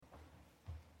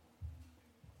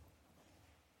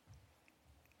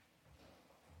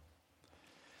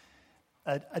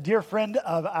A dear friend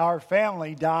of our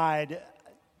family died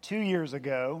 2 years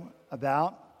ago,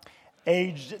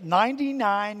 aged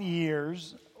 99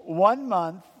 years, 1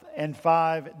 month, and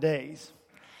 5 days.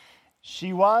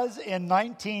 She was, in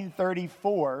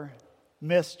 1934,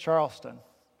 Miss Charleston,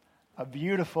 a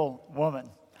beautiful woman.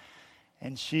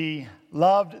 And she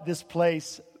loved this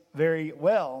place very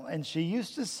well. And she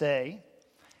used to say,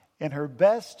 in her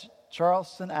best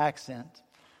Charleston accent,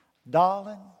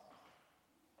 "Darling,"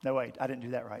 no, wait, I didn't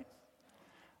do that right.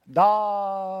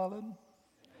 "Darling,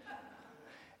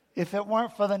 if it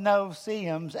weren't for the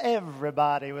no-see-ums,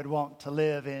 everybody would want to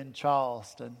live in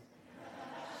Charleston."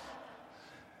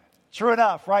 True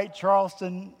enough, right?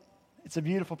 Charleston, it's a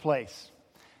beautiful place.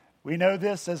 We know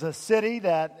this as a city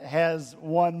that has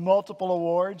won multiple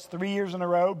awards, 3 years in a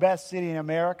row, Best City in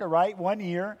America, right? 1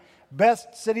 year,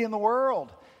 Best City in the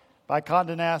World by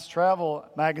Condé Nast Travel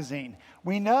magazine.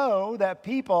 We know that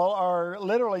people are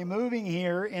literally moving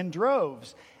here in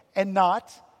droves, and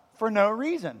not for no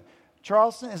reason.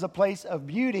 Charleston is a place of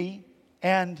beauty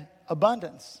and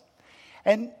abundance.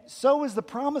 And so is the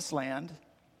promised land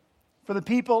for the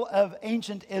people of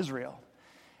ancient Israel.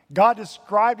 God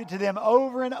described it to them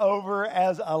over and over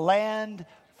as a land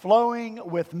flowing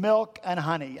with milk and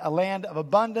honey, a land of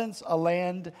abundance, a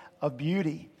land of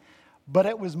beauty. But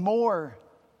it was more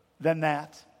than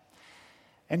that.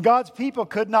 And God's people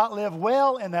could not live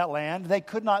well in that land. They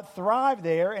could not thrive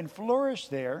there and flourish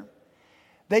there.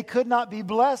 They could not be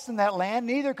blessed in that land.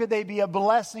 Neither could they be a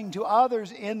blessing to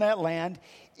others in that land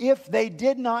if they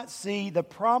did not see the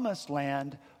promised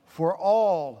land for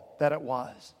all that it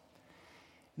was.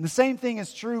 And the same thing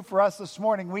is true for us this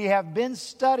morning. We have been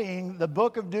studying the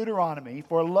book of Deuteronomy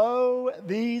for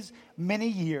these many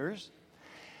years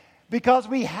because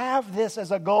we have this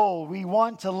as a goal. We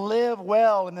want to live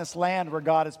well in this land where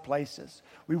God has placed us.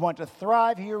 We want to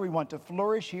thrive here. We want to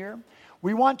flourish here.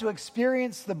 We want to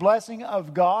experience the blessing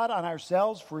of God on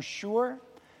ourselves for sure.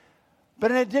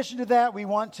 But in addition to that, we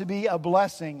want to be a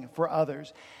blessing for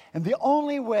others. And the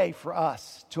only way for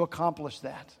us to accomplish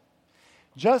that,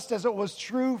 just as it was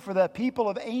true for the people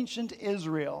of ancient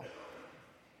Israel,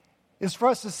 is for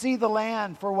us to see the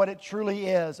land for what it truly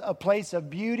is. A place of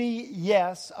beauty,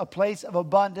 yes. A place of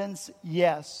abundance,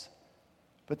 yes.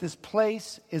 But this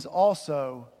place is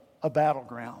also a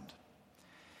battleground.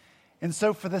 And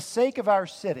so for the sake of our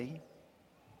city,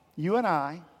 you and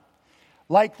I,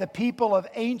 like the people of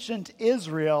ancient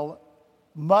Israel,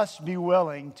 must be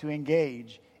willing to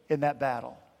engage in that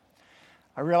battle.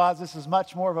 I realize this is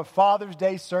much more of a Father's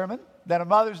Day sermon than a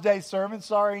Mother's Day sermon.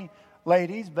 Sorry,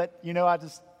 ladies, but I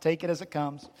just take it as it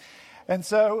comes. And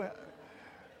so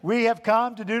we have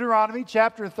come to Deuteronomy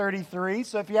chapter 33.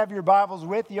 So if you have your Bibles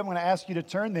with you, I'm going to ask you to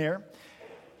turn there.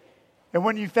 And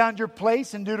when you found your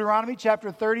place in Deuteronomy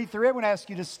chapter 33, I'm going to ask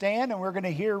you to stand, and we're going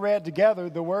to hear read together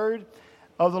the word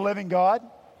of the living God.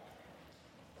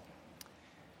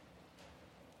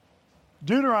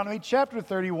 Deuteronomy chapter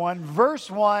 31, verse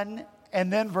 1,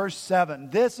 and then verse 7.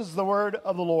 This is the word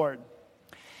of the Lord.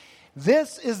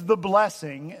 "This is the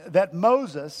blessing that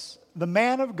Moses, the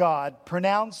man of God,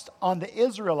 pronounced on the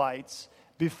Israelites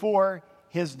before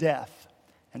his death."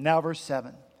 And now verse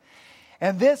 7.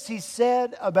 "And this he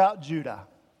said about Judah.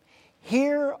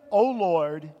 Hear, O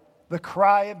Lord, the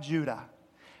cry of Judah.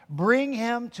 Bring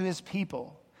him to his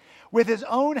people. With his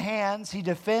own hands he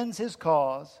defends his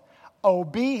cause. Oh,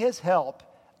 be his help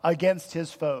against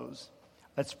his foes."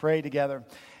 Let's pray together.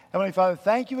 Heavenly Father,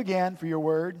 thank you again for your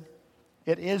word.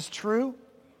 It is true.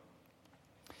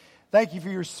 Thank you for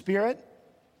your Spirit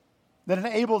that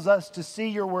enables us to see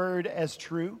your word as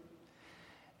true.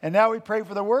 And now we pray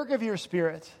for the work of your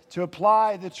Spirit to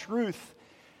apply the truth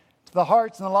to the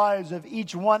hearts and the lives of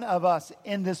each one of us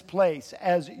in this place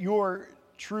as your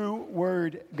true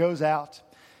word goes out.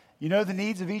 You know the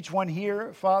needs of each one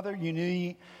here, Father. You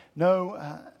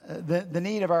know the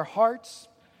need of our hearts,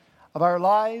 of our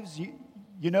lives.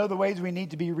 You know the ways we need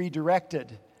to be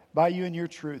redirected by you and your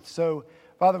truth. So,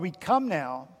 Father, we come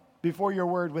now before your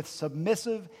word with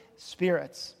submissive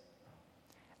spirits,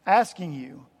 asking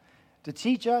you to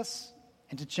teach us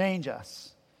and to change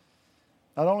us,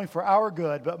 not only for our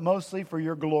good, but mostly for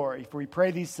your glory. For we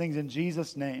pray these things in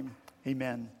Jesus' name.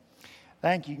 Amen.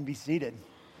 Thank you. You can be seated.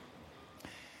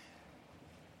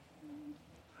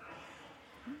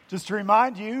 Just to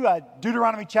remind you,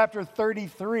 Deuteronomy chapter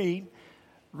 33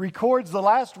 records the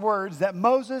last words that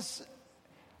Moses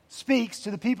speaks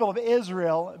to the people of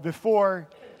Israel before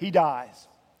he dies.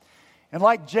 And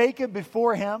like Jacob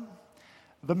before him,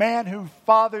 the man who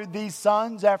fathered these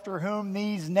sons after whom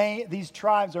these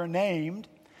tribes are named,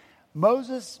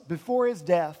 Moses, before his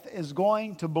death, is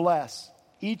going to bless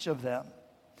each of them.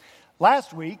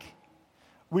 Last week,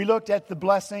 we looked at the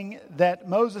blessing that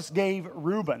Moses gave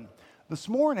Reuben. This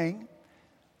morning,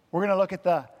 we're going to look at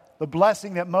the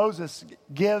blessing that Moses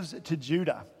gives to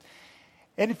Judah.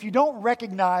 And if you don't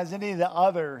recognize any of the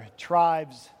other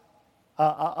tribes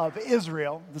of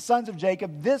Israel, the sons of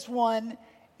Jacob, this one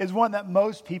is one that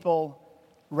most people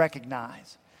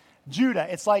recognize. Judah,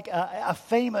 it's like a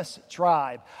famous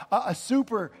tribe, a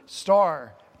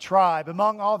superstar tribe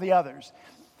among all the others.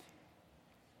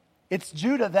 It's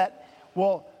Judah that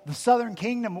the southern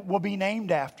kingdom will be named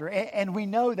after. And we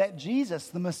know that Jesus,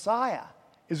 the Messiah,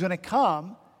 is going to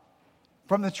come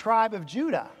from the tribe of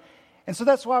Judah. And so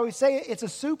that's why we say it's a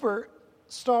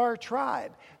superstar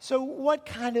tribe. So what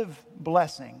kind of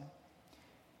blessing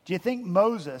do you think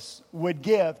Moses would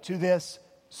give to this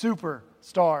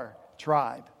superstar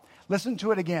tribe? Listen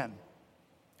to it again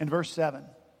in verse 7.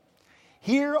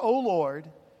 Hear, O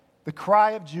Lord, the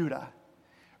cry of Judah.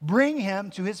 Bring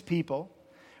him to his people.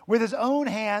 With his own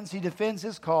hands he defends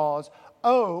his cause.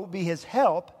 Oh, be his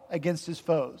help against his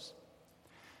foes.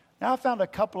 Now I found a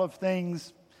couple of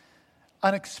things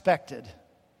unexpected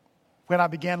when I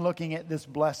began looking at this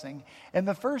blessing. And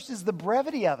the first is the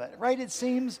brevity of it, right? It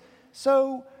seems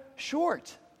so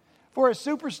short. For a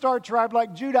superstar tribe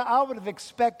like Judah, I would have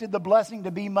expected the blessing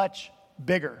to be much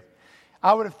bigger.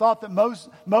 I would have thought that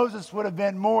Moses would have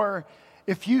been more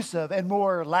effusive and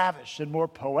more lavish and more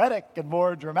poetic and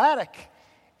more dramatic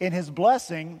in his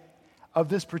blessing of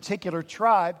this particular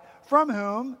tribe from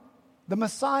whom the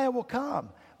Messiah will come.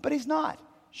 But he's not.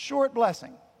 Short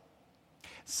blessing.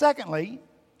 Secondly,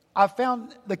 I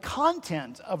found the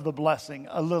content of the blessing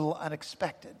a little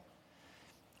unexpected.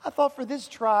 I thought for this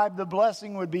tribe, the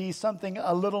blessing would be something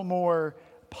a little more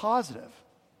positive.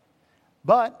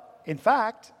 But, in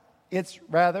fact, it's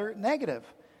rather negative.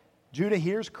 Judah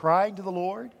hears crying to the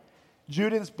Lord.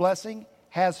 Judah's blessing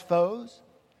has foes.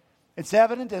 It's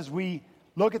evident as we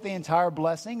look at the entire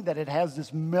blessing that it has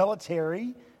this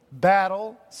military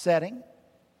battle setting.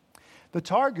 The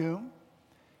Targum,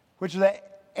 which is the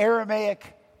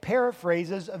Aramaic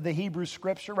paraphrases of the Hebrew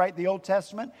scripture, right? The Old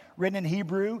Testament, written in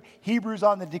Hebrew. Hebrew's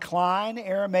on the decline.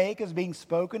 Aramaic is being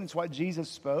spoken. It's what Jesus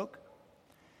spoke.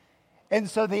 And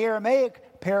so the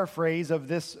Aramaic paraphrase of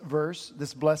this verse,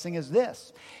 this blessing, is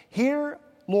this. Hear,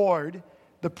 Lord,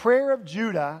 the prayer of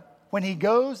Judah when he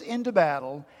goes into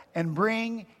battle, and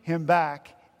bring him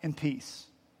back in peace.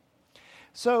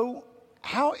 So,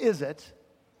 how is it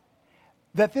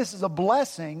that this is a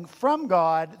blessing from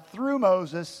God through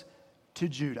Moses to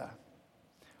Judah?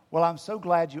 Well, I'm so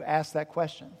glad you asked that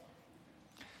question.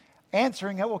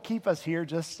 Answering it will keep us here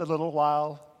just a little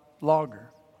while longer.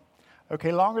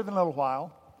 Okay, longer than a little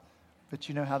while, but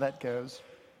you know how that goes.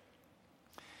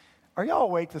 Are y'all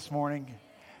awake this morning?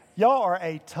 Y'all are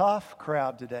a tough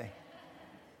crowd today.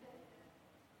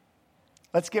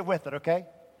 Let's get with it, okay?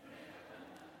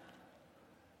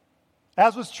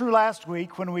 As was true last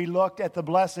week when we looked at the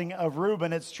blessing of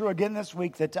Reuben, it's true again this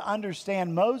week that to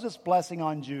understand Moses' blessing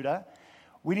on Judah,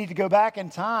 we need to go back in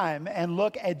time and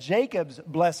look at Jacob's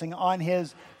blessing on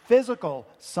his physical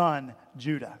son,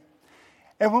 Judah.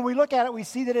 And when we look at it, we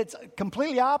see that it's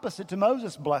completely opposite to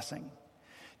Moses' blessing.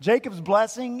 Jacob's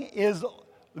blessing is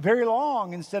very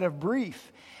long instead of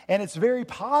brief. And it's very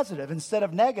positive instead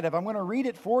of negative. I'm going to read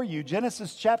it for you.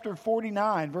 Genesis chapter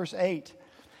 49, verse 8.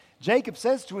 Jacob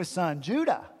says to his son,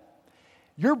 Judah,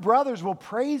 your brothers will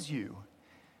praise you.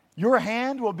 Your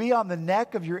hand will be on the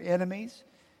neck of your enemies.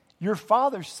 Your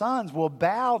father's sons will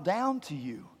bow down to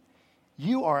you.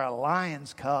 You are a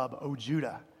lion's cub, O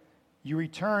Judah. You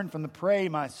return from the prey,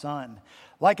 my son.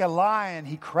 Like a lion,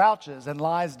 he crouches and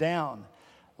lies down.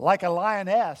 Like a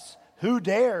lioness, who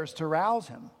dares to rouse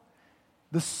him?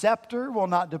 The scepter will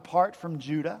not depart from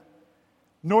Judah,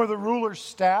 nor the ruler's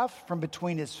staff from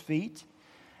between his feet,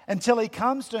 until he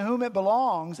comes to whom it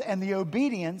belongs, and the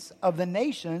obedience of the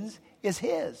nations is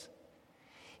his.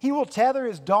 He will tether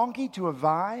his donkey to a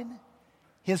vine,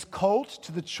 his colt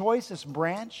to the choicest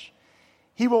branch.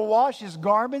 He will wash his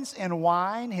garments in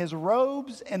wine, his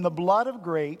robes in the blood of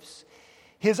grapes.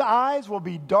 His eyes will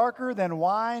be darker than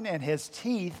wine, and his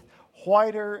teeth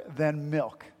whiter than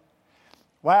milk.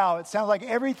 Wow, it sounds like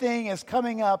everything is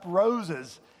coming up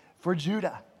roses for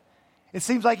Judah. It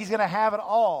seems like he's going to have it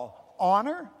all.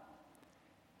 Honor,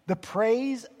 the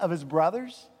praise of his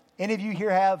brothers. Any of you here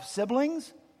have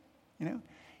siblings? You know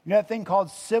that thing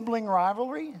called sibling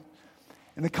rivalry?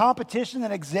 And the competition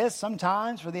that exists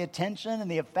sometimes for the attention and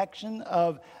the affection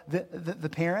of the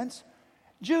parents.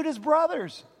 Judah's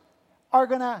brothers are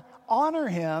going to honor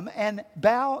him and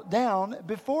bow down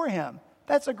before him.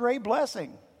 That's a great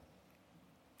blessing.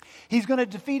 He's going to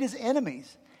defeat his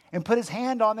enemies and put his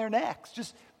hand on their necks.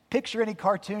 Just Picture any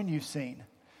cartoon you've seen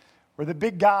where the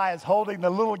big guy is holding the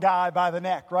little guy by the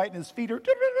neck, right? And his feet are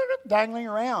dangling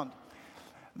around.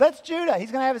 That's Judah.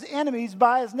 He's going to have his enemies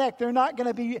by his neck. They're not going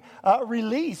to be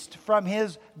released from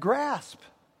his grasp.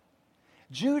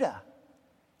 Judah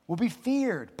will be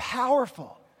feared,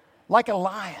 powerful, like a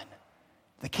lion,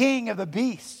 the king of the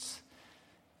beasts,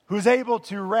 who is able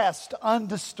to rest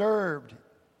undisturbed,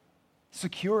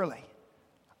 securely,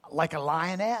 like a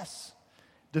lioness,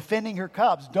 defending her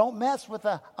cubs. Don't mess with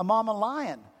a mama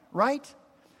lion, right?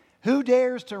 Who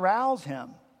dares to rouse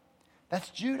him? That's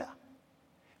Judah.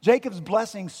 Jacob's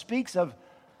blessing speaks of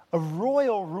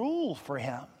royal rule for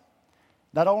him.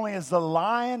 Not only is the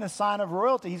lion a sign of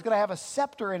royalty, he's going to have a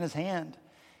scepter in his hand.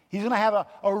 He's going to have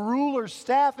a ruler's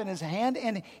staff in his hand,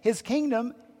 and his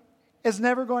kingdom is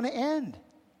never going to end.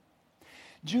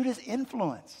 Judah's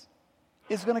influence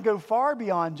is going to go far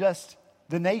beyond just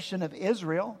the nation of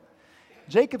Israel.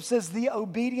 Jacob says the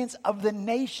obedience of the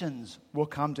nations will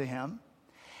come to him,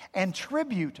 and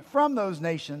tribute from those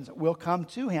nations will come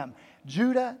to him.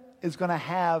 Judah is going to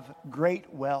have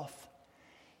great wealth.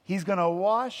 He's going to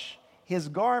wash his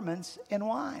garments in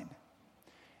wine.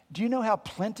 Do you know how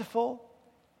plentiful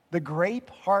the grape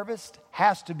harvest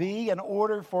has to be in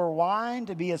order for wine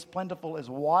to be as plentiful as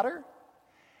water?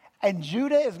 And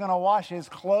Judah is going to wash his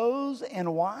clothes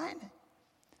in wine?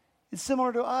 It's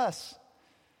similar to us.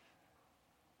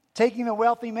 Taking the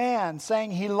wealthy man,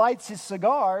 saying he lights his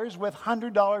cigars with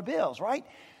 $100 bills, right?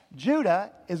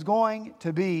 Judah is going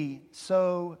to be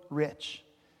so rich.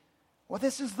 Well,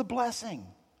 this is the blessing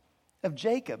of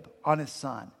Jacob on his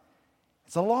son.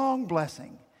 It's a long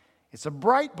blessing. It's a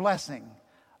bright blessing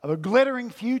of a glittering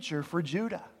future for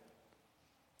Judah.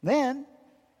 Then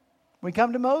we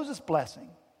come to Moses' blessing,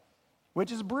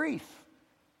 which is brief,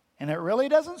 and it really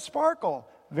doesn't sparkle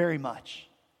very much.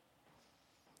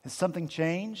 Has something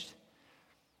changed?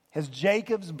 Has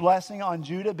Jacob's blessing on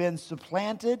Judah been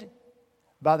supplanted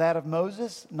by that of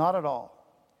Moses? Not at all.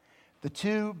 The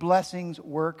two blessings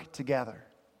work together.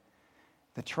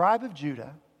 The tribe of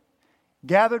Judah,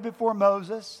 gathered before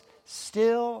Moses,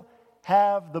 still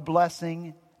have the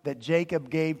blessing that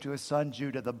Jacob gave to his son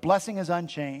Judah. The blessing is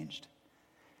unchanged.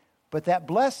 But that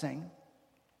blessing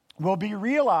will be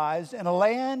realized in a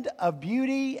land of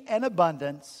beauty and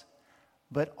abundance,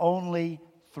 but only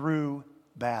through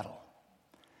battle.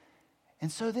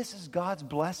 And so this is God's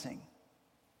blessing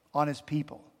on his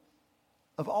people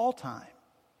of all time.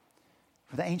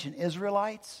 For the ancient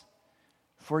Israelites,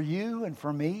 for you and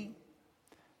for me,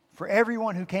 for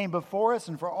everyone who came before us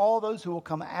and for all those who will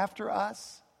come after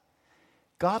us,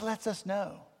 God lets us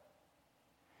know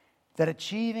that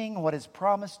achieving what is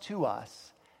promised to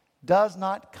us does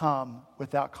not come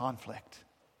without conflict.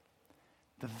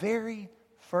 The very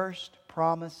first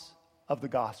promise of the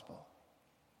gospel.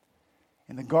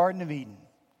 In the Garden of Eden,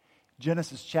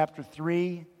 Genesis chapter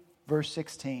 3, verse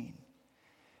 16,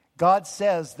 God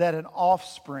says that an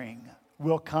offspring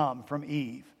will come from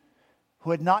Eve,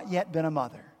 who had not yet been a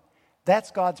mother.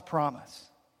 That's God's promise.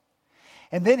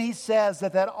 And then he says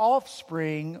that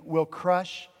offspring will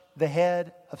crush the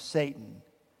head of Satan.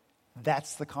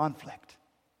 That's the conflict.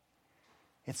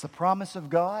 It's the promise of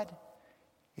God.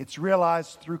 It's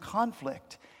realized through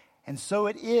conflict. And so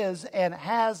it is and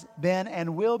has been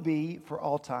and will be for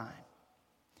all time.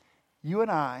 You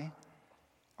and I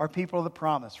are people of the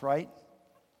promise, right?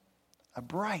 A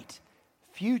bright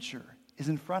future is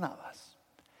in front of us.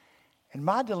 And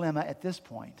my dilemma at this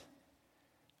point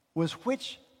was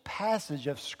which passage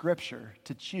of Scripture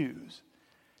to choose,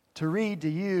 to read to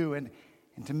you and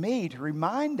to me to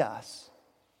remind us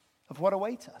of what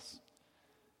awaits us.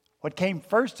 What came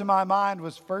first to my mind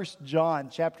was 1 John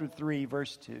chapter 3,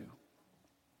 verse 2.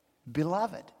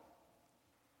 Beloved,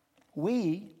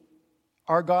 we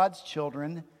are God's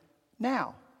children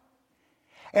now.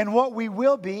 And what we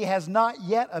will be has not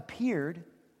yet appeared,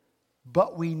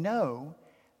 but we know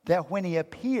that when he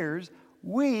appears,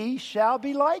 we shall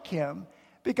be like him,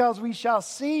 because we shall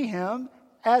see him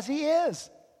as he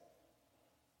is.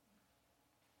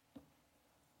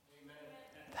 Amen.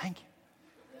 Thank you.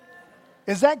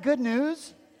 Is that good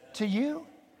news to you?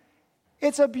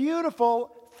 It's a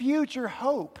beautiful future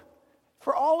hope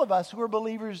for all of us who are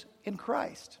believers in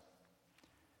Christ.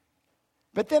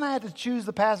 But then I had to choose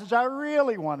the passage I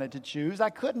really wanted to choose.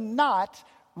 I could not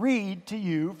read to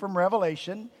you from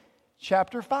Revelation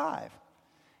chapter 5.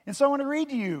 And so I want to read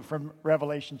to you from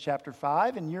Revelation chapter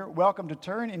 5, and you're welcome to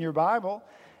turn in your Bible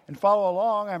and follow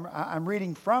along. I'm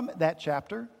reading from that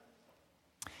chapter.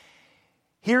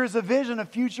 Here is a vision of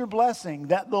future blessing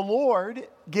that the Lord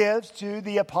gives to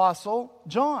the Apostle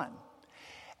John.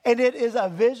 And it is a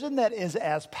vision that is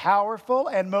as powerful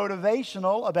and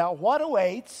motivational about what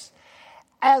awaits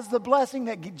as the blessing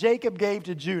that Jacob gave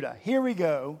to Judah. Here we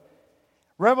go.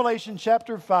 Revelation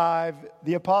chapter 5,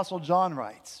 the Apostle John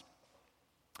writes,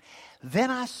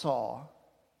 "Then I saw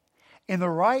in the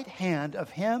right hand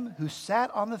of him who sat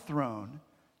on the throne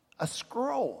a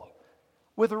scroll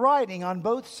with writing on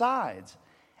both sides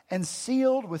and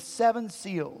sealed with 7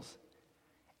 seals.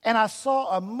 And I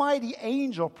saw a mighty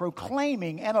angel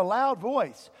proclaiming in a loud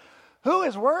voice, 'Who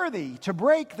is worthy to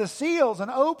break the seals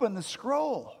and open the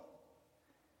scroll?'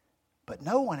 But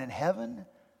no one in heaven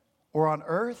or on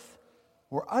earth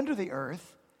or under the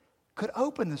earth could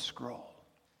open the scroll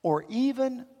or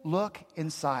even look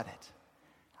inside it.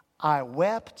 I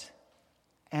wept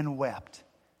and wept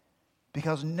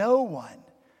because no one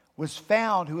was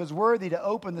found who was worthy to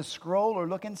open the scroll or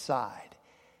look inside.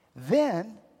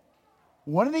 Then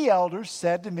one of the elders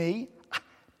said to me,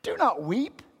 'Do not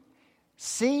weep.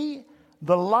 See,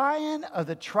 the Lion of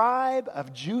the tribe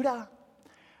of Judah,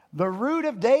 the Root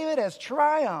of David, has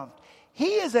triumphed.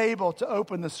 He is able to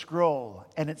open the scroll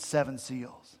and its 7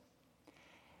 seals.'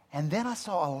 And then I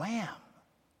saw a lamb,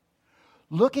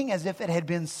 looking as if it had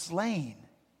been slain,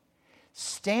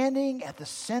 standing at the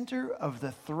center of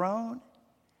the throne,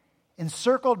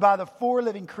 encircled by the 4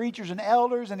 living creatures and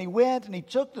elders. And he went and he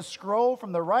took the scroll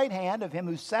from the right hand of him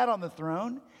who sat on the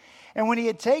throne. And when he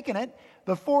had taken it,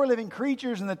 the 4 living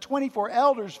creatures and the 24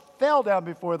 elders fell down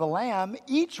before the Lamb.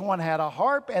 Each one had a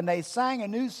harp, and they sang a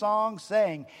new song,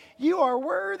 saying, 'You are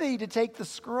worthy to take the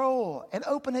scroll and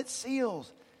open its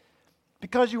seals,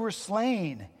 because you were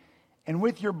slain, and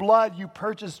with your blood you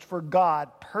purchased for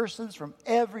God persons from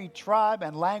every tribe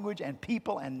and language and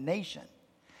people and nation.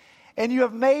 And you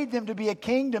have made them to be a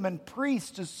kingdom and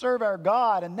priests to serve our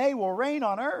God, and they will reign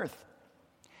on earth.'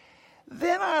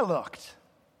 Then I looked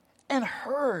and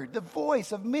heard the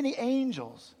voice of many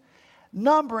angels,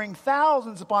 numbering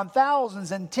thousands upon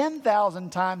thousands and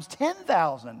 10,000 times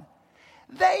 10,000.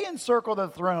 They encircled the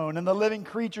throne and the living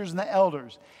creatures and the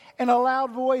elders. In a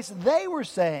loud voice they were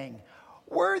saying,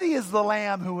 'Worthy is the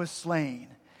Lamb who was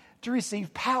slain to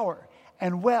receive power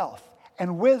and wealth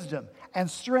and wisdom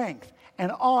and strength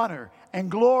and honor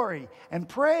and glory and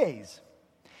praise.'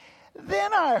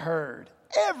 Then I heard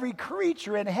every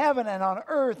creature in heaven and on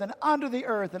earth and under the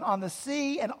earth and on the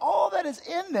sea and all that is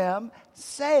in them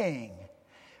saying,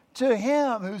 'To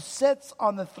him who sits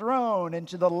on the throne and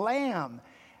to the Lamb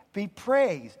be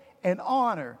praise and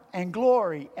honor and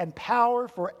glory and power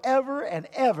forever and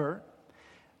ever.'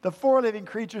 The 4 living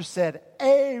creatures said,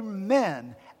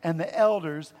 'Amen.' And the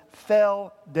elders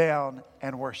fell down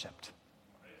and worshiped."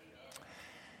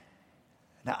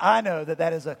 Now, I know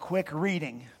that is a quick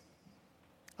reading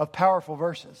of powerful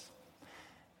verses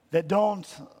that don't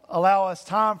allow us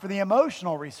time for the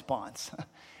emotional response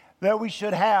that we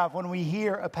should have when we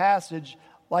hear a passage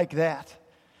like that.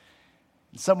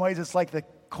 In some ways, it's like the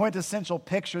quintessential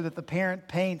picture that the parent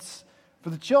paints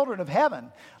for the children of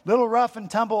heaven. Little rough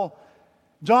and tumble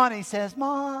Johnny says,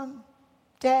 "Mom,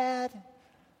 Dad,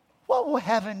 what will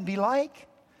heaven be like?"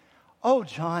 "Oh,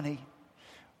 Johnny,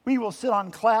 we will sit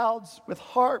on clouds with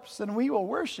harps and we will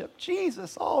worship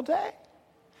Jesus all day."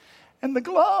 And the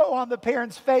glow on the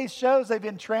parent's face shows they've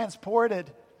been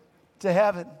transported to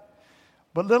heaven.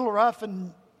 But little rough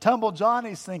and tumble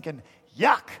Johnny's thinking,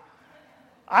 "Yuck,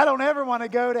 I don't ever want to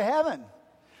go to heaven."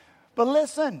 But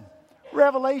listen,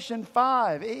 Revelation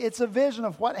 5, it's a vision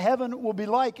of what heaven will be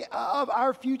like, of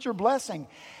our future blessing.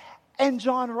 And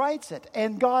John writes it,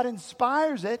 and God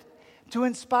inspires it to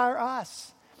inspire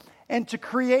us and to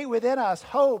create within us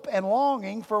hope and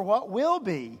longing for what will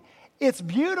be. It's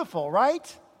beautiful,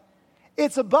 right?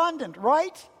 It's abundant,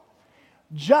 right?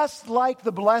 Just like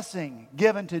the blessing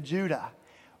given to Judah.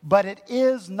 But it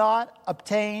is not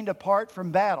obtained apart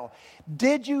from battle.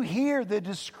 Did you hear the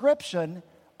description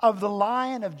of the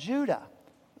Lion of Judah?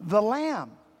 The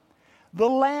Lamb. The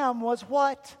Lamb was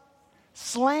what?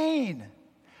 Slain.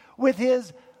 With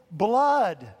his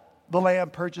blood, the Lamb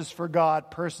purchased for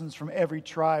God persons from every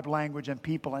tribe, language, and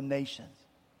people and nations.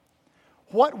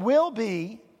 What will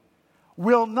be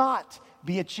will not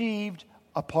be achieved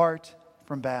apart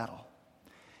from battle.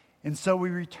 And so we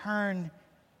return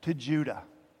to Judah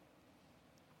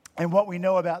and what we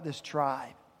know about this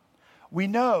tribe. We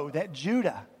know that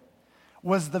Judah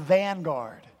was the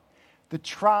vanguard, the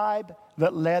tribe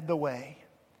that led the way.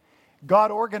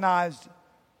 God organized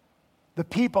the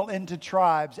people into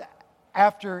tribes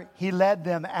after he led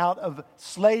them out of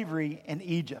slavery in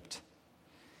Egypt.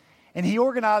 And he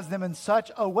organized them in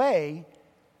such a way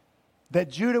that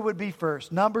Judah would be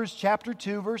first. Numbers chapter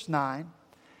 2, verse 9.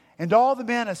 "And all the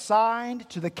men assigned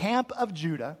to the camp of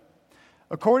Judah,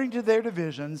 according to their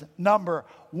divisions, number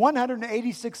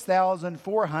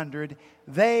 186,400.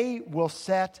 They will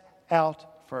set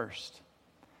out first.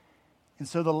 And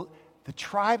so the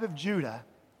tribe of Judah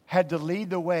had to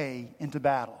lead the way into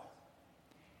battle.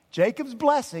 Jacob's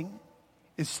blessing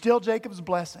is still Jacob's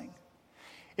blessing.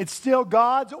 It's still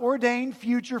God's ordained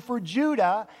future for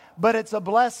Judah, but it's a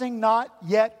blessing not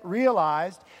yet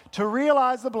realized. To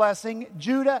realize the blessing,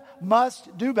 Judah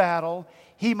must do battle.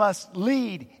 He must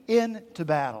lead into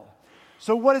battle.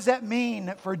 So what does that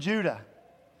mean for Judah?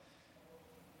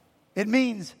 It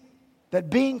means that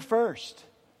being first,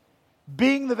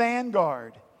 being the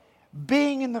vanguard,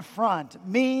 being in the front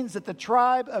means that the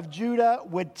tribe of Judah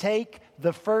would take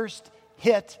the first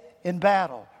hit in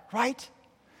battle, right?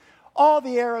 All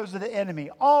the arrows of the enemy,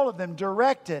 all of them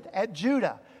directed at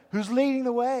Judah, who's leading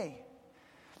the way.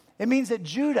 It means that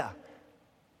Judah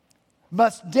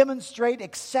must demonstrate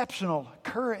exceptional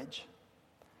courage.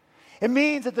 It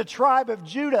means that the tribe of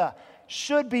Judah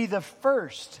should be the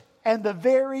first and the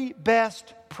very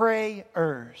best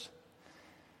prayers.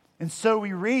 And so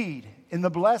we read in the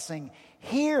blessing,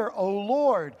 "Hear, O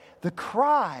Lord, the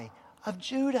cry of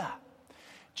Judah."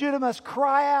 Judah must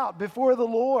cry out before the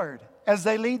Lord as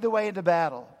they lead the way into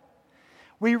battle.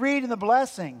 We read in the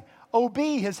blessing, "O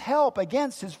be his help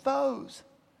against his foes."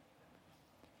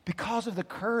 Because of the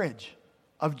courage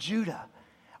of Judah,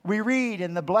 we read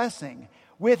in the blessing,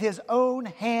 "With his own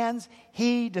hands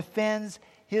he defends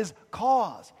his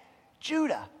cause."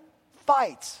 Judah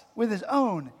fights with his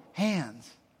own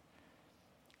hands.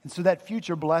 And so that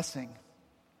future blessing,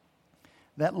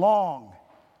 that long,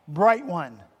 bright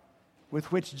one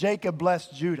with which Jacob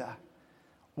blessed Judah,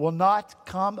 will not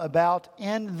come about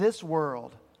in this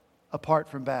world apart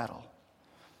from battle.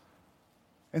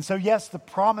 And so, yes, the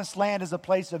promised land is a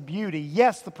place of beauty.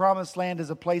 Yes, the promised land is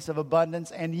a place of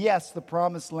abundance. And yes, the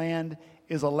promised land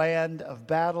is a land of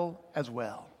battle as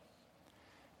well.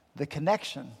 The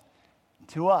connection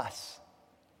to us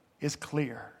is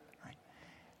clear. Right?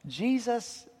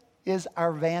 Jesus is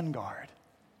our vanguard,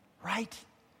 right?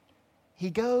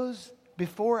 He goes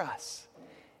before us.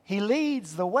 He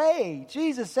leads the way.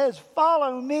 Jesus says,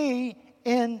 "Follow me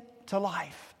into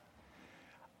life."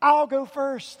 I'll go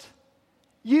first.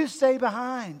 You stay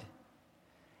behind.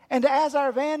 And as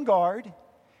our vanguard,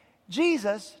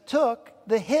 Jesus took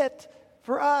the hit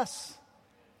for us.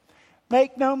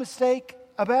 Make no mistake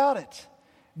about it.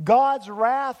 God's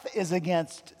wrath is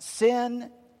against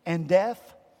sin and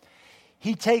death.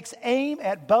 He takes aim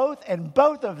at both, and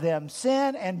both of them,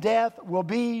 sin and death, will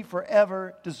be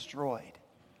forever destroyed.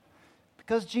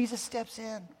 Because Jesus steps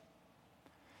in.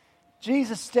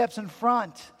 Jesus steps in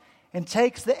front and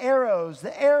takes the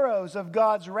arrows of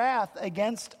God's wrath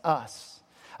against us,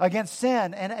 against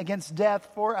sin and against death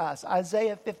for us.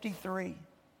 Isaiah 53.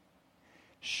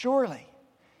 Surely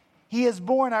he has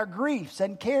borne our griefs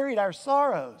and carried our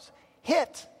sorrows.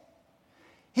 Hit.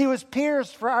 He was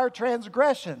pierced for our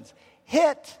transgressions.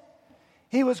 Hit.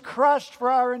 He was crushed for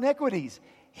our iniquities.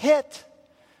 Hit.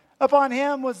 Upon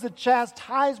him was the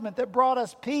chastisement that brought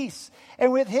us peace,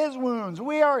 and with his wounds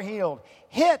we are healed.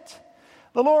 Hit.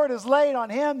 The Lord has laid on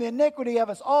him the iniquity of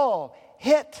us all.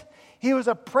 Hit. He was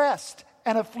oppressed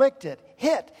and afflicted.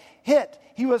 Hit. Hit.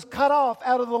 He was cut off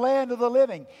out of the land of the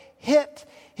living. Hit.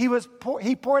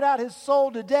 He poured out his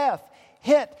soul to death.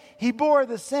 Hit. He bore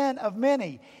the sin of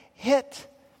many. Hit.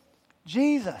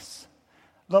 Jesus,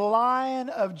 the Lion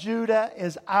of Judah,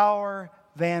 is our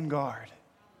vanguard.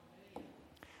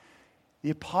 The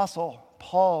Apostle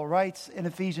Paul writes in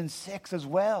Ephesians 6 as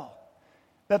well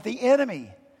that the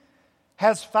enemy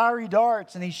has fiery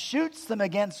darts and he shoots them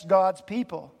against God's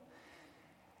people.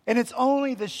 And it's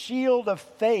only the shield of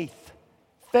faith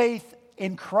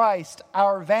in Christ,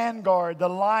 our vanguard, the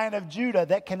Lion of Judah,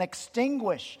 that can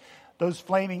extinguish those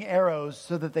flaming arrows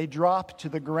so that they drop to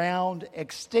the ground,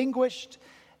 extinguished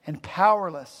and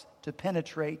powerless to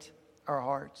penetrate our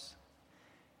hearts.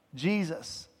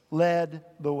 Jesus led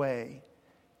the way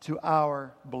to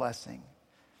our blessing.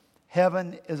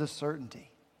 Heaven is a certainty.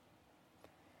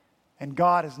 And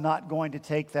God is not going to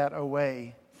take that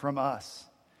away from us.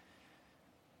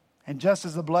 And just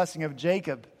as the blessing of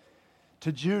Jacob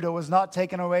to Judah was not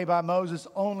taken away by Moses,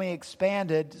 only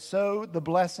expanded, so the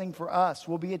blessing for us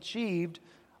will be achieved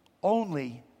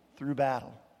only through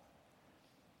battle.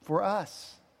 For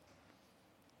us,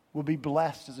 we'll be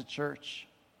blessed as a church.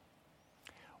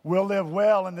 We'll live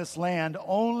well in this land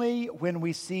only when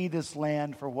we see this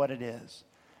land for what it is.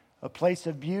 A place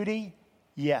of beauty,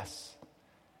 yes.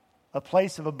 A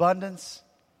place of abundance,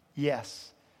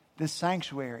 yes. This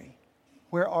sanctuary,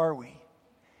 where are we?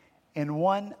 In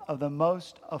one of the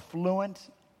most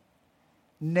affluent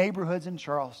neighborhoods in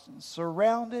Charleston,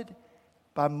 surrounded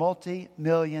by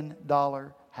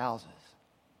multi-million-dollar houses.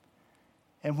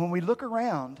 And when we look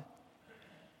around,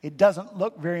 it doesn't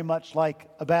look very much like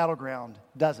a battleground,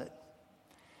 does it?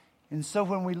 And so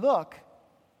when we look,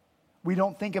 we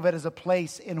don't think of it as a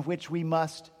place in which we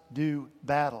must do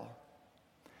battle.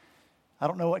 I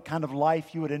don't know what kind of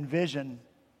life you would envision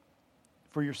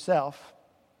for yourself,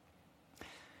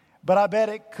 but I bet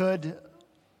it could,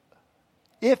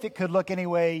 if it could look any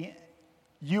way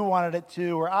you wanted it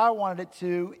to or I wanted it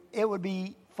to, it would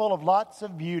be full of lots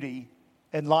of beauty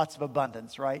and lots of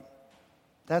abundance, right?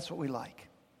 That's what we like.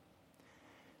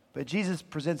 But Jesus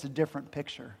presents a different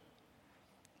picture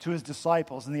to his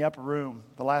disciples in the upper room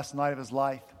the last night of his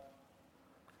life.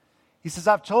 He says,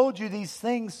 I've told you these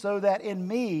things so that in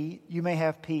me you may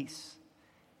have peace.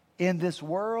 In this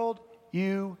world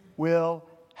you will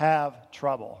have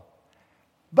trouble.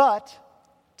 But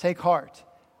take heart,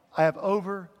 I have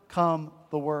overcome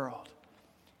the world.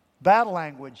 Battle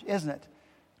language, isn't it?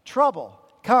 Trouble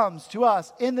comes to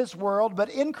us in this world, but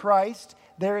in Christ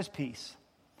there is peace.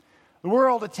 The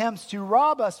world attempts to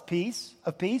rob us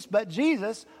of peace, but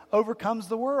Jesus overcomes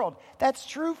the world. That's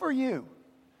true for you.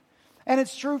 And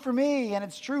it's true for me, and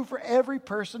it's true for every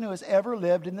person who has ever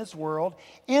lived in this world.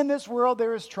 In this world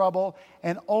there is trouble,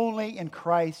 and only in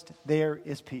Christ there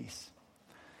is peace.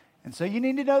 And so you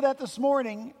need to know that this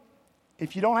morning.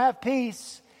 If you don't have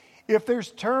peace, if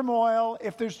there's turmoil,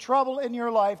 if there's trouble in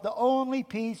your life, the only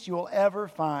peace you will ever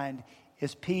find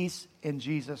is peace in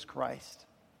Jesus Christ.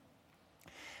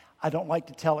 I don't like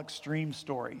to tell extreme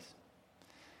stories,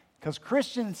 because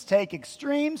Christians take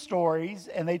extreme stories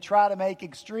and they try to make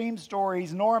extreme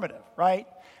stories normative, right?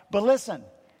 But listen,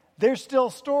 they're still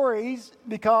stories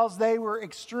because they were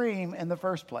extreme in the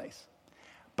first place.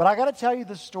 But I got to tell you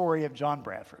the story of John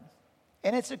Bradford.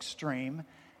 And it's extreme,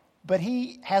 but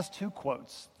he has two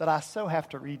quotes that I so have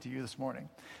to read to you this morning.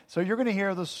 So you're going to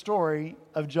hear the story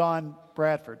of John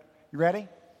Bradford. You ready?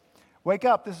 Wake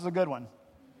up, this is a good one.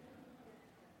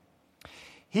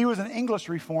 He was an English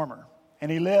reformer, and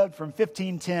he lived from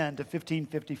 1510 to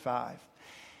 1555.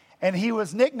 And he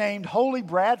was nicknamed Holy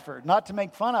Bradford, not to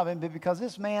make fun of him, but because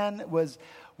this man was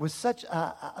such,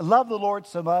 loved the Lord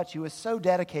so much, he was so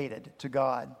dedicated to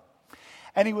God.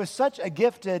 And he was such a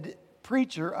gifted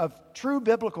preacher of true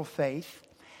biblical faith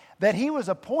that he was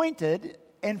appointed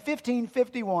in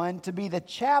 1551 to be the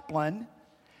chaplain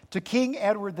to King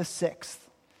Edward VI.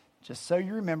 Just so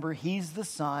you remember, he's the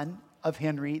son of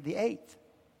Henry VIII.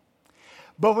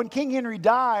 But when King Henry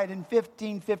died in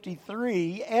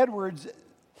 1553,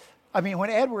 when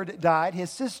Edward died,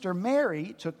 his sister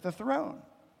Mary took the throne.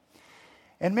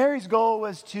 And Mary's goal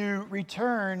was to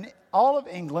return all of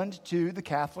England to the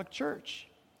Catholic Church.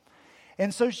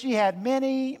 And so she had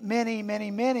many, many, many,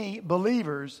 many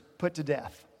believers put to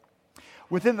death.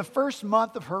 Within the first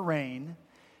month of her reign,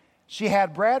 she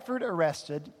had Bradford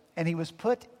arrested, and he was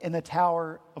put in the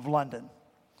Tower of London.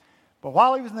 But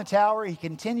while he was in the tower, he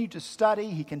continued to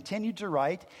study, he continued to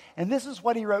write, and this is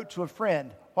what he wrote to a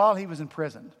friend while he was in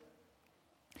prison.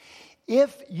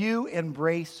 If you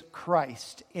embrace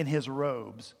Christ in his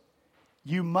robes,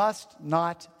 you must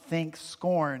not think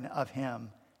scorn of him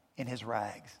in his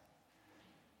rags.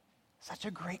 Such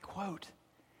a great quote.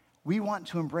 We want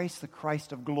to embrace the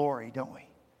Christ of glory, don't we?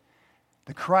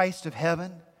 The Christ of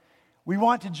heaven. We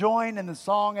want to join in the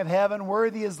song of heaven,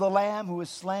 worthy is the Lamb who was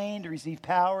slain to receive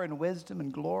power and wisdom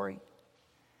and glory.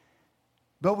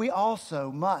 But we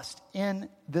also must, in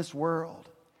this world,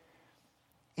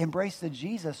 embrace the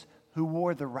Jesus who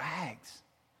wore the rags,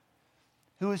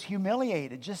 who was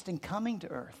humiliated just in coming to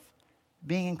earth,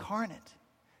 being incarnate,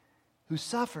 who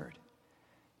suffered,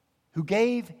 who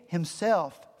gave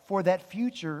himself for that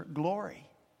future glory.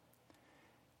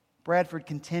 Bradford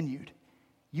continued,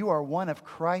 you are one of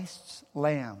Christ's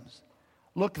lambs.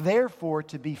 Look therefore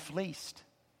to be fleeced,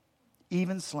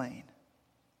 even slain.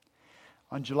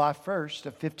 On July 1st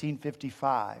of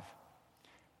 1555,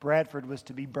 Bradford was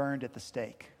to be burned at the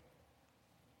stake.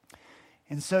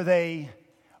 And so they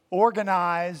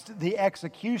organized the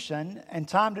execution and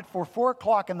timed it for 4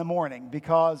 o'clock in the morning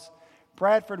because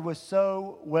Bradford was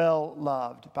so well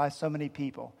loved by so many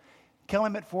people. Kill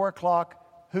him at 4 o'clock.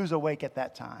 Who's awake at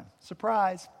that time?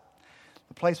 Surprise.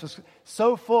 The place was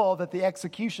so full that the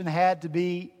execution had to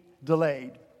be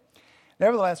delayed.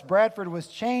 Nevertheless, Bradford was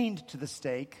chained to the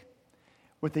stake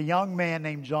with a young man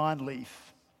named John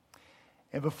Leaf.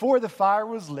 And before the fire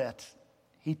was lit,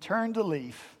 he turned to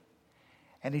Leaf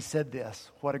and he said this.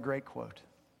 What a great quote.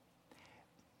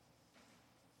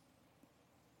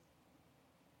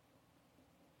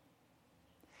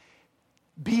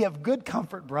 Be of good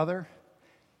comfort, brother,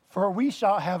 for we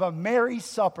shall have a merry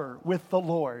supper with the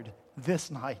Lord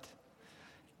this night.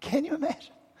 Can you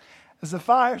imagine? As the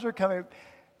fires are coming,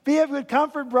 be of good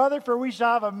comfort, brother, for we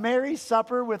shall have a merry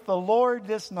supper with the Lord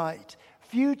this night.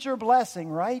 Future blessing,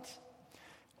 right?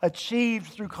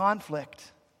 Achieved through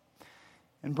conflict.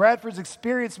 And Bradford's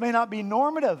experience may not be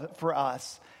normative for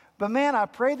us, but man, I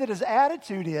pray that his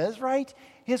attitude is, right?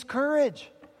 His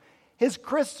courage, his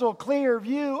crystal clear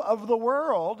view of the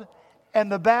world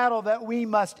and the battle that we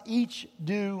must each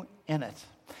do in it.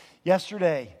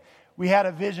 Yesterday, we had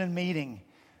a vision meeting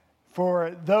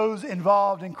for those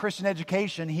involved in Christian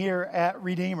education here at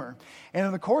Redeemer. And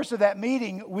in the course of that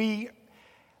meeting, we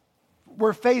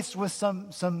were faced with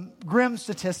some grim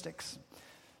statistics.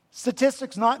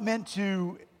 Statistics not meant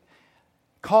to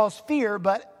cause fear,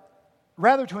 but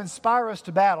rather to inspire us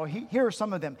to battle. Here are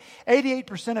some of them.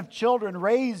 88% of children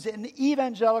raised in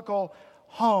evangelical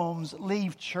homes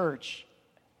leave church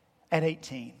at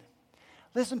 18.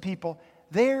 Listen, people,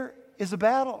 there is a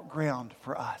battleground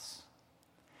for us.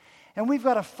 And we've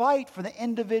got to fight for the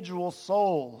individual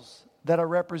souls that are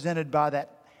represented by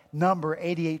that number,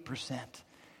 88%.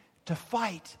 To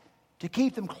fight, to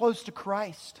keep them close to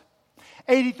Christ.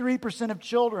 83% of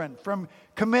children from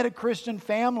committed Christian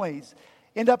families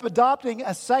end up adopting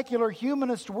a secular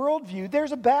humanist worldview.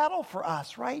 There's a battle for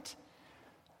us, right?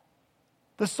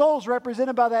 The souls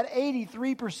represented by that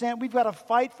 83%, we've got to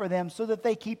fight for them so that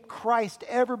they keep Christ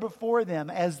ever before them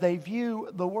as they view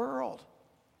the world.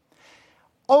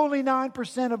 Only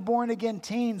 9% of born-again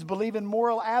teens believe in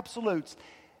moral absolutes.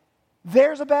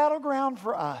 There's a battleground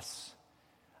for us.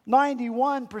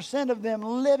 91% of them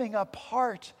living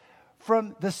apart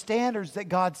from the standards that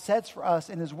God sets for us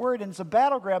in His Word. And it's a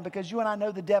battleground because you and I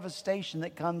know the devastation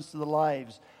that comes to the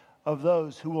lives of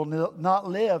those who will not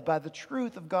live by the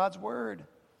truth of God's Word.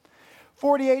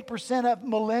 48% of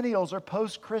millennials are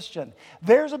post-Christian.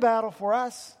 There's a battle for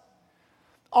us.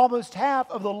 Almost half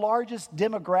of the largest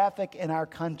demographic in our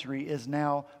country is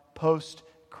now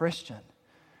post-Christian.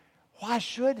 Why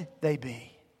should they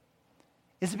be?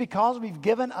 Is it because we've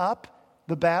given up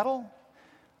the battle?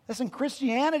 Listen,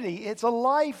 Christianity, it's a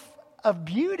life of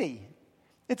beauty.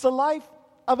 It's a life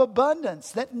of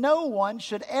abundance that no one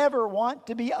should ever want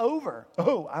to be over.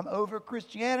 Oh, I'm over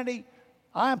Christianity.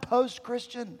 I'm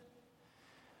post-Christian.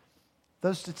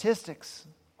 Those statistics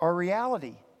are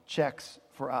reality checks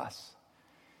for us.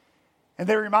 And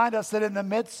they remind us that in the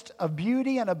midst of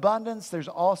beauty and abundance, there's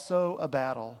also a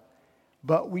battle.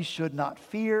 But we should not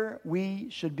fear. We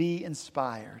should be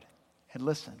inspired. And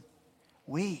listen,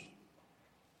 we,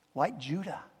 like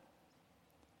Judah,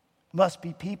 must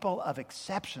be people of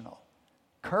exceptional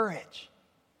courage.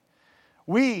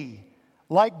 We,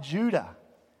 like Judah,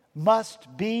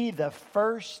 must be the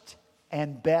first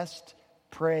and best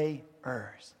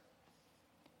prayers.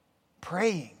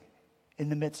 Praying in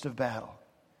the midst of battle.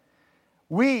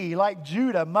 We, like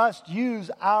Judah, must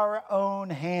use our own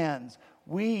hands.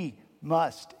 We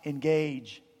must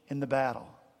engage in the battle.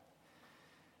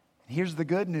 Here's the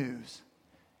good news.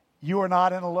 You are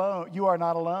not alone. You are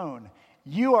not alone.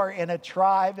 You are in a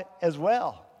tribe as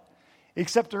well.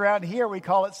 Except around here we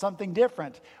call it something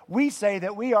different. We say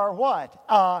that we are what?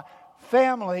 A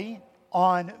family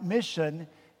on mission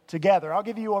together. I'll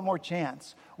give you one more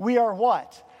chance. We are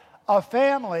what? A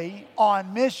family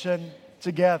on mission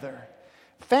together.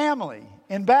 Family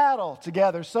in battle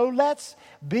together. So let's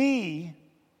be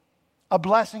a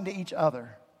blessing to each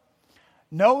other.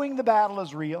 Knowing the battle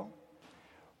is real.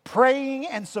 Praying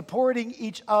and supporting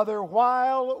each other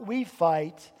while we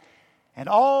fight. And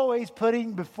always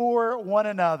putting before one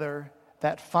another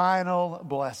that final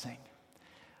blessing.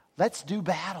 Let's do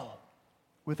battle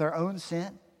with our own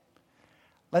sin.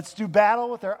 Let's do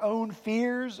battle with our own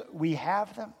fears. We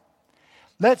have them.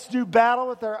 Let's do battle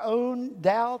with our own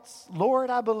doubts. Lord,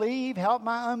 I believe. Help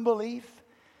my unbelief.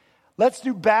 Let's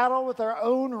do battle with our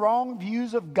own wrong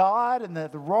views of God and the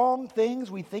wrong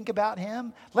things we think about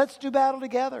Him. Let's do battle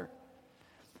together.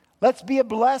 Let's be a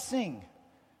blessing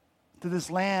to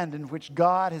this land in which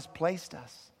God has placed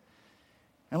us.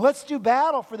 And let's do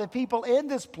battle for the people in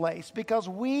this place because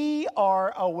we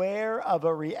are aware of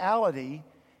a reality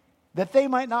that they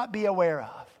might not be aware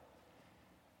of.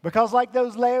 Because like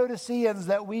those Laodiceans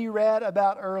that we read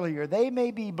about earlier, they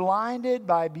may be blinded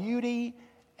by beauty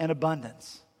and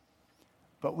abundance.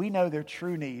 But we know their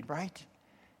true need, right?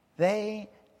 They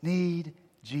need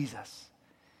Jesus.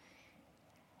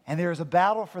 And there is a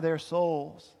battle for their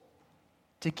souls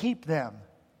to keep them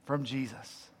from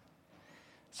Jesus.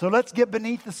 So let's get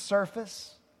beneath the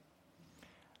surface.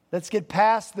 Let's get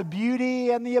past the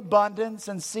beauty and the abundance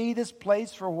and see this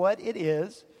place for what it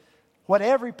is, what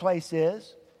every place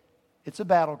is. It's a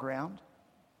battleground.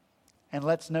 And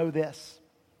let's know this.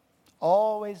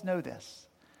 Always know this.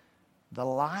 The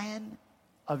Lion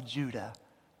of Judah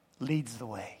leads the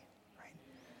way. Right?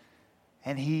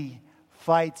 And he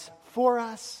fights for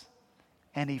us,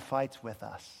 and he fights with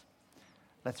us.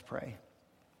 Let's pray.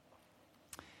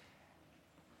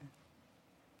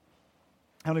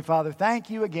 Heavenly Father, thank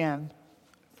you again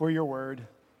for your word.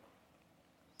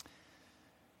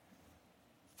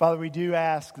 Father, we do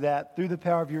ask that through the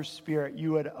power of your Spirit,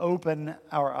 you would open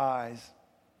our eyes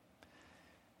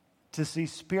to see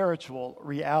spiritual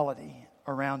reality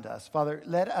around us. Father,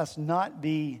 let us not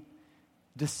be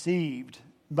deceived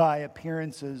by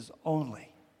appearances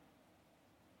only.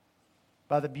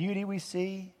 By the beauty we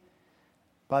see,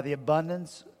 by the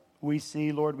abundance we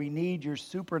see, Lord, we need your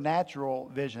supernatural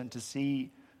vision to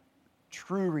see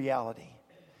true reality.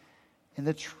 And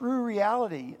the true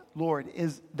reality, Lord,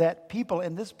 is that people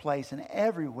in this place and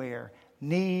everywhere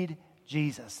need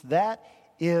Jesus. That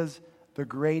is the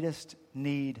greatest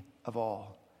need of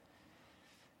all.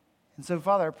 And so,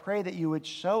 Father, I pray that you would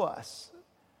show us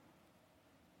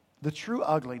the true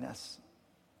ugliness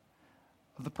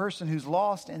of the person who's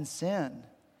lost in sin,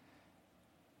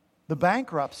 the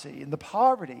bankruptcy and the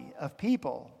poverty of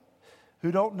people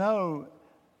who don't know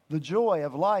the joy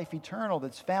of life eternal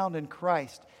that's found in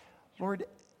Christ. Lord,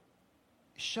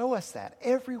 show us that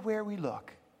everywhere we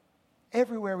look.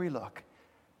 Everywhere we look.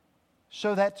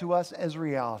 Show that to us as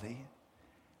reality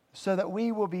so that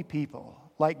we will be people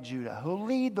like Judah who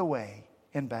lead the way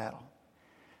in battle.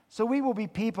 So we will be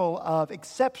people of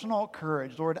exceptional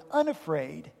courage, Lord,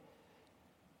 unafraid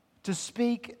to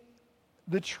speak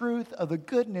the truth of the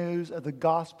good news of the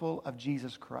gospel of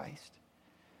Jesus Christ.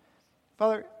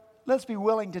 Father, let's be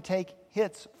willing to take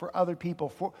hits for other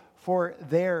people, for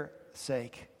their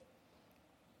sake.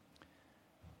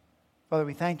 Father,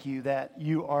 we thank you that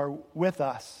you are with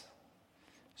us.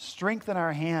 Strengthen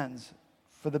our hands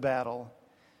for the battle.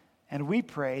 And we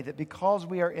pray that because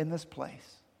we are in this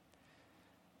place,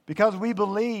 because we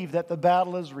believe that the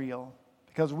battle is real,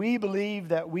 because we believe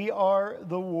that we are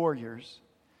the warriors,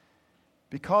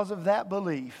 because of that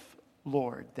belief,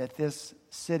 Lord, that this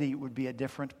city would be a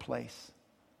different place,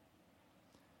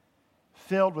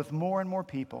 filled with more and more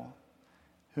people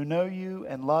who know you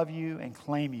and love you and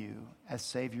claim you as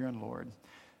Savior and Lord.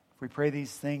 We pray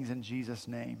these things in Jesus'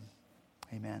 name.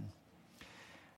 Amen.